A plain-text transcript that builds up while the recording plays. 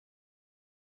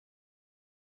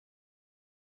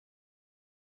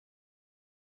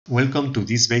Welcome to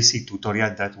this basic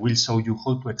tutorial that will show you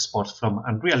how to export from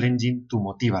Unreal Engine to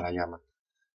Motiva Layama.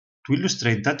 To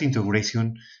illustrate that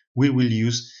integration, we will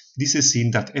use this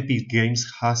scene that Epic Games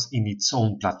has in its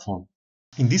own platform.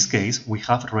 In this case, we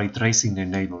have ray tracing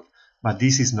enabled, but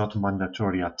this is not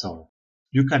mandatory at all.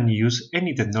 You can use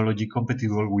any technology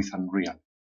compatible with Unreal.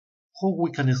 How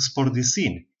we can export this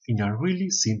scene? In a really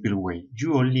simple way.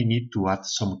 You only need to add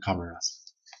some cameras.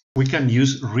 We can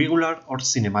use regular or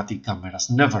cinematic cameras,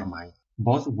 never mind.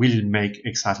 Both will make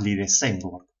exactly the same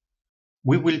work.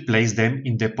 We will place them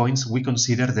in the points we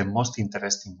consider the most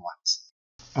interesting ones.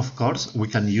 Of course, we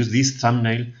can use this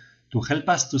thumbnail to help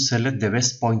us to select the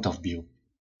best point of view.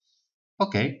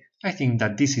 Okay, I think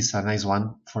that this is a nice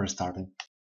one for starting.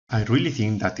 I really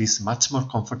think that it's much more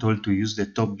comfortable to use the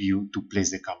top view to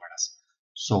place the cameras.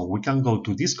 So we can go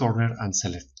to this corner and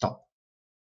select top.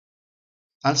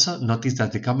 Also, notice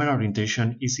that the camera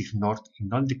orientation is ignored in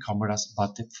all the cameras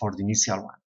but for the initial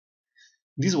one.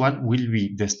 This one will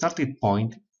be the starting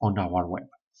point on our web.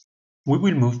 We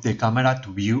will move the camera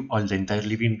to view all the entire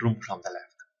living room from the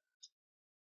left.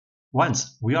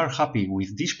 Once we are happy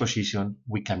with this position,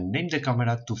 we can name the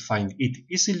camera to find it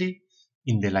easily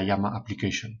in the Layama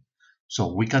application.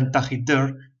 So we can tag it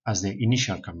there as the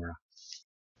initial camera.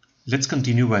 Let's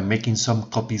continue by making some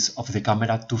copies of the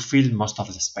camera to fill most of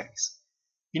the space.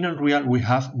 In Unreal, we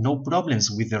have no problems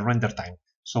with the render time,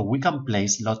 so we can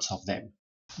place lots of them.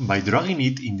 By dragging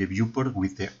it in the viewport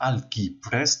with the Alt key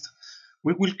pressed,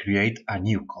 we will create a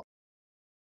new copy.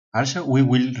 Also, we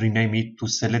will rename it to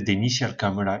select the initial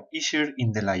camera easier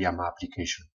in the Layama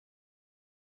application.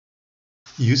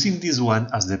 Using this one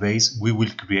as the base, we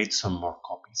will create some more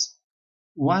copies.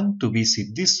 One to visit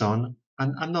this zone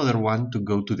and another one to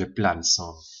go to the plant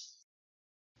zone.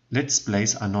 Let's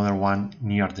place another one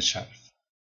near the shelf.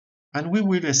 And we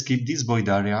will skip this void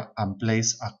area and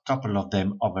place a couple of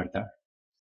them over there.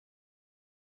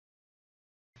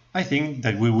 I think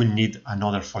that we will need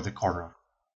another for the corner.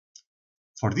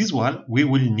 For this one, we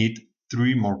will need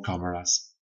 3 more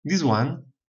cameras. This one,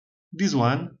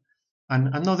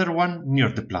 and another one near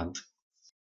the plant.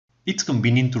 It's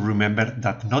convenient to remember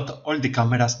that not all the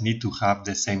cameras need to have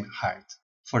the same height.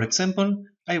 For example,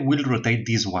 I will rotate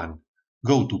this one,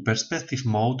 go to perspective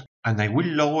mode, and I will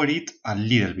lower it a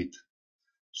little bit.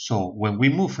 So when we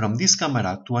move from this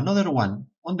camera to another one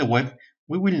on the web,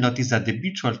 we will notice that the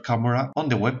virtual camera on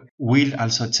the web will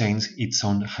also change its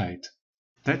own height.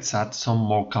 Let's add some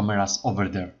more cameras over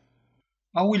there.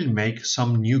 I will make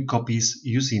some new copies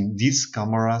using these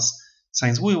cameras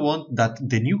since we want that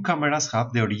the new cameras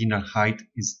have the original height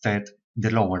instead the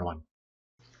lower one.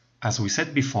 As we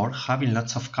said before, having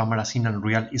lots of cameras in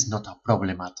Unreal is not a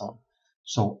problem at all,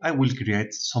 so I will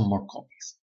create some more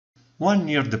copies. One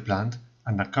near the plant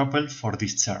and a couple for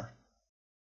this chair.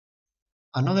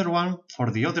 Another one for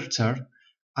the other chair,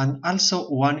 and also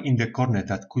one in the corner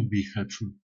that could be helpful.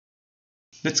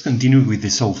 Let's continue with the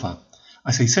sofa.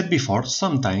 As I said before,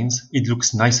 sometimes it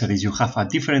looks nicer if you have a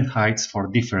different heights for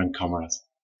different cameras.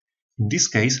 In this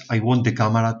case, I want the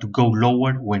camera to go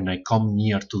lower when I come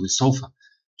near to the sofa,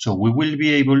 so we will be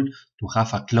able to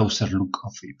have a closer look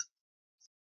of it.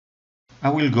 I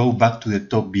will go back to the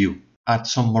top view, add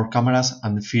some more cameras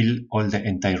and fill all the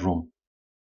entire room.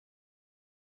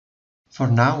 For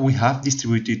now, we have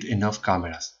distributed enough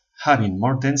cameras, having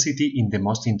more density in the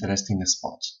most interesting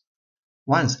spots.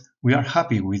 Once we are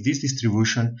happy with this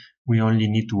distribution, we only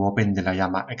need to open the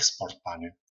Layama export panel.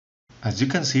 As you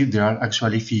can see, there are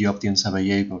actually few options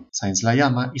available, since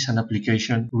Layama is an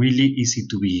application really easy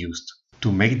to be used.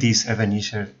 To make this even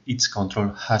easier, each control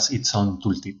has its own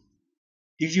tooltip.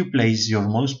 If you place your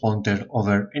mouse pointer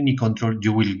over any control,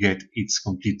 you will get its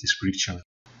complete description.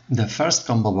 The first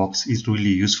combo box is really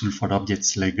useful for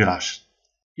objects like grass.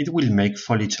 It will make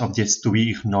foliage objects to be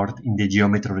ignored in the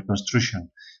geometry reconstruction,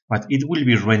 but it will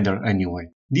be rendered anyway.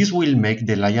 This will make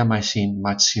the Layama scene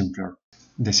much simpler.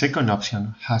 The second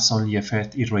option has only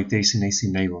effect if ray tracing is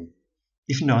enabled.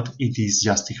 If not, it is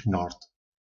just ignored.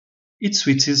 It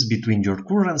switches between your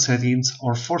current settings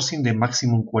or forcing the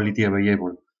maximum quality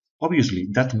available. Obviously,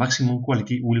 that maximum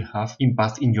quality will have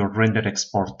impact in your render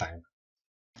export time.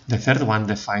 The third one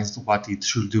defines what it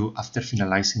should do after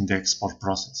finalizing the export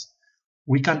process.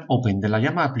 We can open the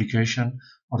Layama application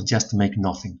or just make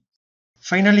nothing.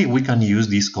 Finally, we can use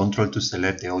this control to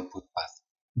select the output path.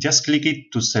 Just click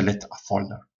it to select a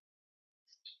folder.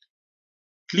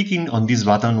 Clicking on this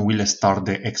button will start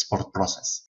the export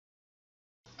process.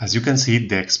 As you can see,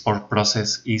 the export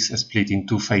process is split in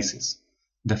 2 phases.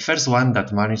 The first one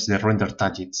that manages the render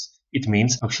targets, it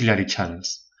means auxiliary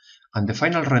channels, and the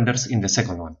final renders in the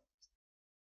second one.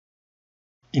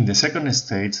 In the second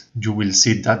stage, you will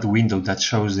see that window that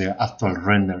shows the actual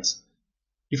renders.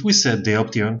 If we set the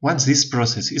option, once this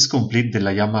process is complete, the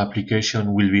Layama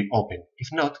application will be open. If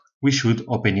not, we should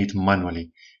open it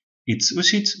manually. Its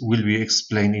usage will be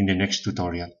explained in the next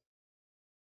tutorial.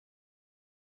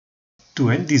 To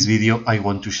end this video, I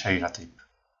want to share a tip.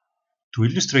 To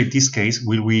illustrate this case,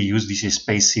 will we use this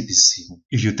spaceship scene.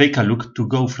 If you take a look, to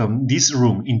go from this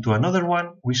room into another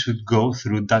one, we should go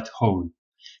through that hole,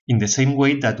 in the same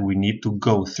way that we need to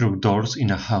go through doors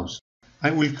in a house.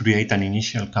 I will create an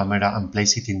initial camera and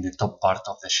place it in the top part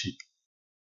of the ship.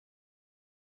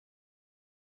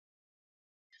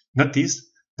 Notice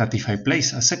that if I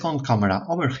place a second camera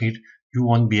over here, you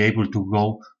won't be able to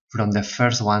go from the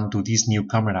first one to this new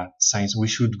camera, since we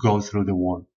should go through the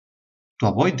wall. To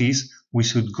avoid this, we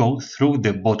should go through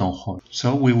the bottom hole.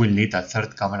 So we will need a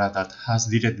third camera that has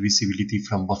direct visibility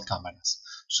from both cameras.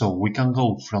 So we can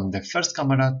go from the first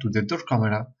camera to the door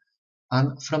camera,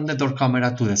 and from the door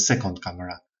camera to the second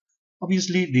camera.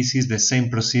 Obviously, this is the same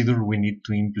procedure we need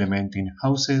to implement in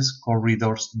houses,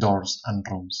 corridors, doors, and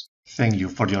rooms. Thank you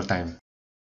for your time.